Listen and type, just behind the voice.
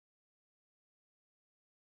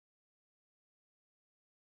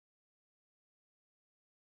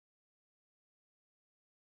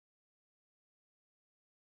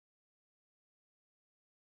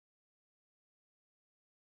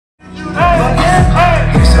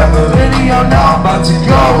about to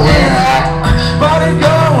go in. About to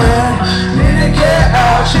go in, need to get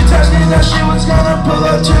out. She texted me that she was gonna pull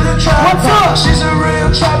up to the trap. What's up? She's a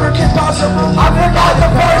real trapper, can't possible. I forgot the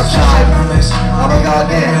first time. Oh my god,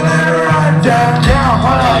 damn, let her run down. Down,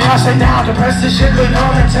 hold on, y'all say down. The rest of this shit been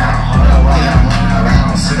on in town. Hold on, while I'm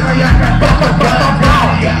around. Sit on your back,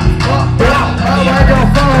 I don't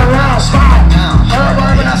fall around, stop. Hold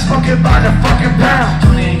on, when I smoke it by the fucking pound.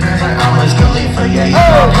 Like I was gonna for yeah, you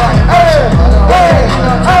know,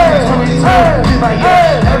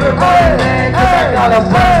 everybody, man, cause I got a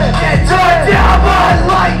plan. Get turned down by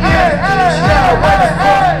lightning.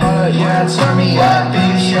 Yeah, turn me up,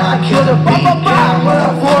 bitch. I kill the beat. Yeah, with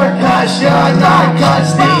a 4-cut shot, 9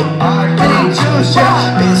 cuts deep. I need juice,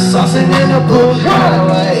 yeah. Bitch, saucing in the booth.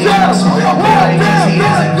 Yeah, smoking like Deezy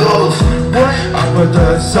is a goose. I put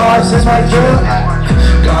the sauce in my drip.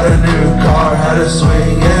 Got a new car, had to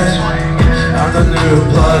swing it. I'm the new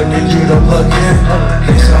plug, need you to plug in.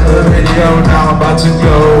 Thanks on the video, now I'm about to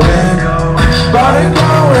go in. About to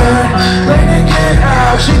go in, lady get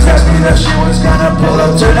out. She texted me that she was gonna pull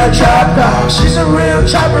up to the trap house. She's a real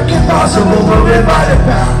trapper, can possible, but we're by the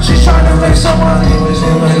pound. She's trying to make some money, was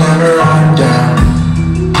in and let her run down.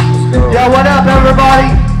 Yo, what up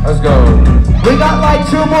everybody? Let's go. We got like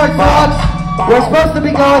 2 more songs. We're supposed to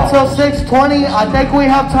be going till 6:20. I think we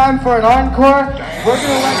have time for an encore. We're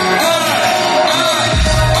gonna let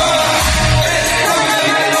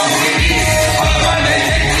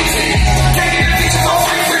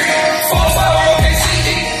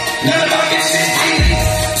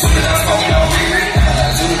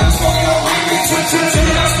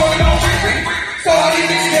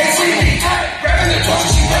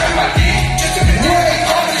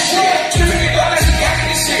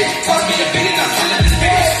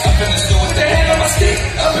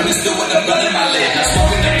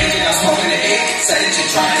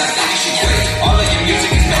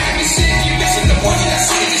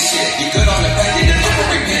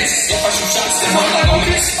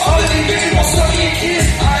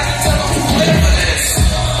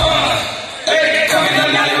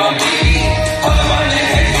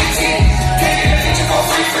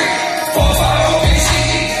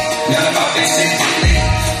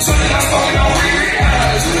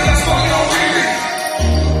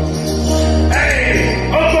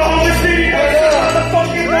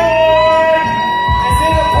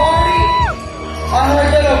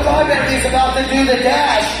about to do the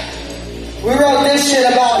dash. We wrote this shit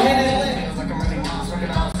about him.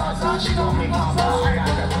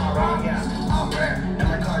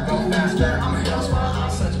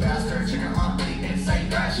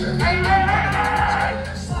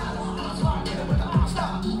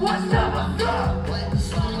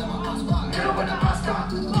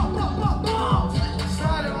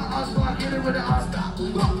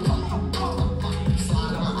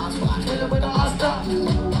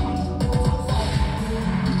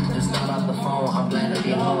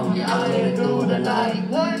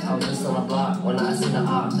 I'm just on the block when I see the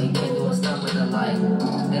op. They can't do a stuff with the light.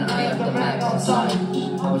 Then I am the max on site.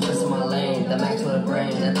 I was just in my lane, the max with a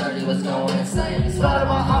brain. That 30 was going insane. Slide on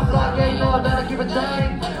my hot block, yeah, y'all better keep it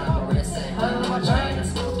dang. Hand on my chain, it's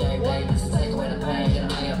school game day. Just take away the pain.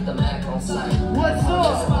 Then I am the max on site. What's up?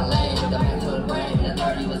 Just in my lane, the max with a brain. That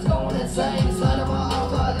 30 was going insane. Slide on my hot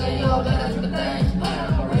block, yeah, y'all better keep it dang.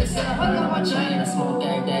 Hand on my chain, it's school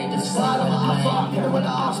game day. Just slide on my hot block, hit it with the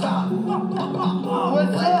off stop.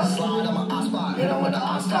 What's up? Slide on my hot spot, hit it with the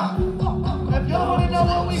off stop. If y'all want to know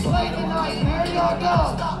what we play tonight, here y'all go.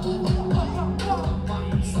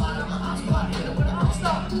 Slide on my hot spot, hit it with the off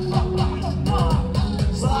stop.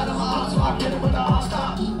 Slide on my hot spot, hit it with the off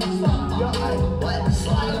stop.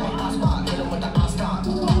 Slide on my hot spot, hit it with the off stop.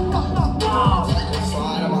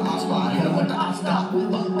 Slide on my hot spot, hit it with the off stop.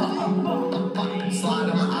 Slide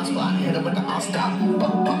on my hot spot, hit it with the off stop.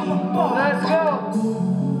 Let's go.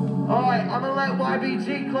 Alright, I'm gonna let YBG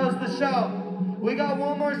close the show. We got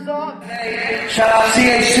one more song. Shout out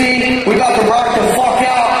THC, we about to rock the fuck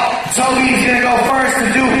out. Toby's gonna go first to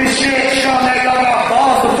do his shit. Show that y'all got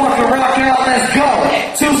balls to fucking rock out. Let's go.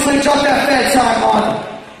 2 Slick, drop that fed time on him.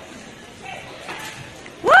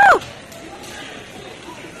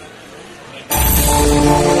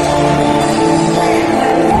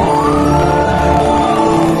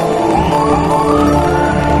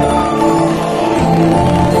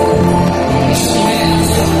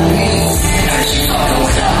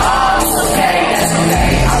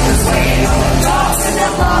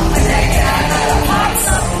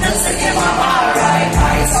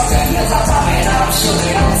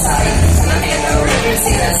 Shooting on sight.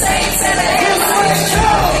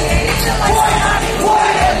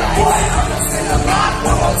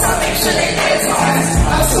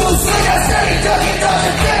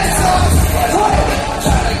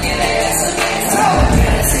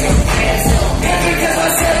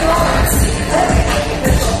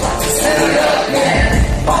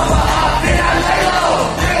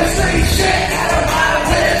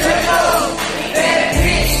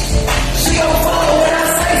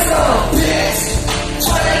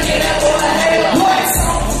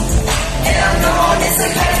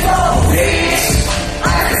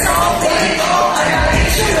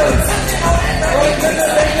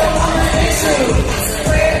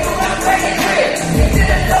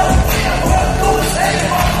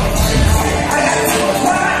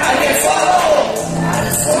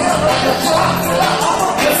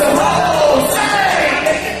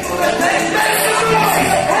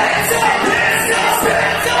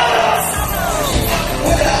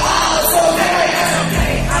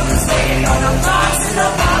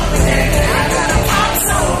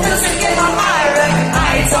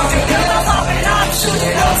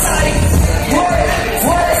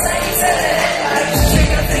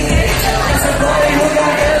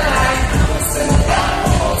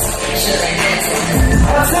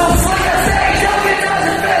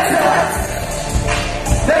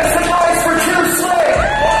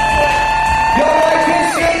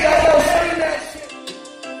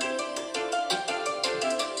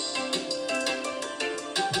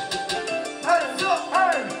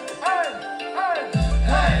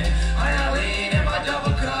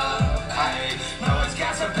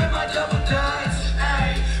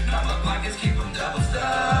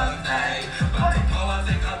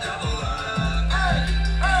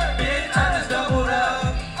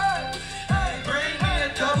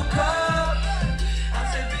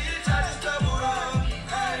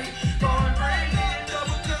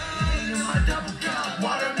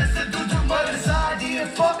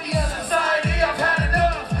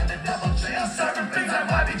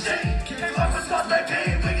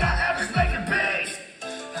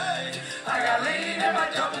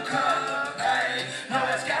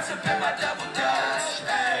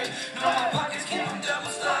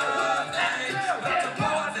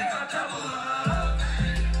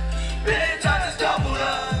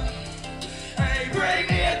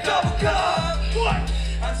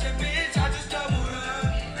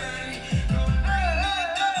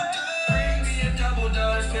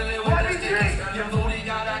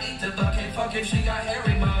 pocket, she got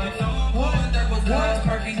hairy mug. What? That was love.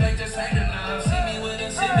 Perky, they just ain't enough. See me with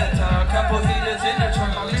a scimitar. Couple heaters in the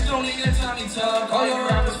trunk. All these don't need a Tommy Tug. All your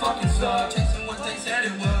rappers fucking suck. Chasing what they said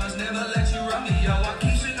it was. Never let you run me, yo. I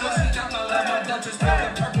keep shit on. She got my love. My Dutch is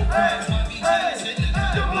purple crumbs. My BG is hitting the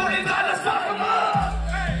good. The booty got to suck 'em up.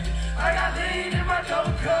 I got lean in my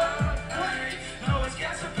double cup. No, it's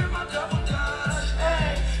gas up in my double dutch.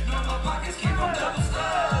 No, my pockets keep them double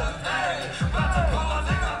stuffed. About to pull off,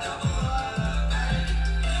 they got double up.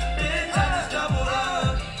 Bitch, I just doubled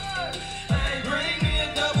up. Bring me a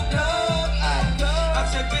double cup. I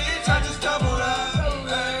said, bitch, I just doubled up.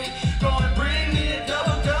 Go and bring me a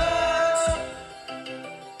double cup.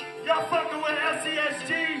 Y'all fucking with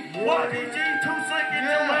LCSG, YBG, 2 seconds,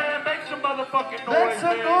 Jewanne. Make some motherfucking noise, Make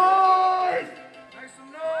some man. noise! Make some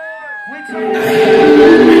noise. We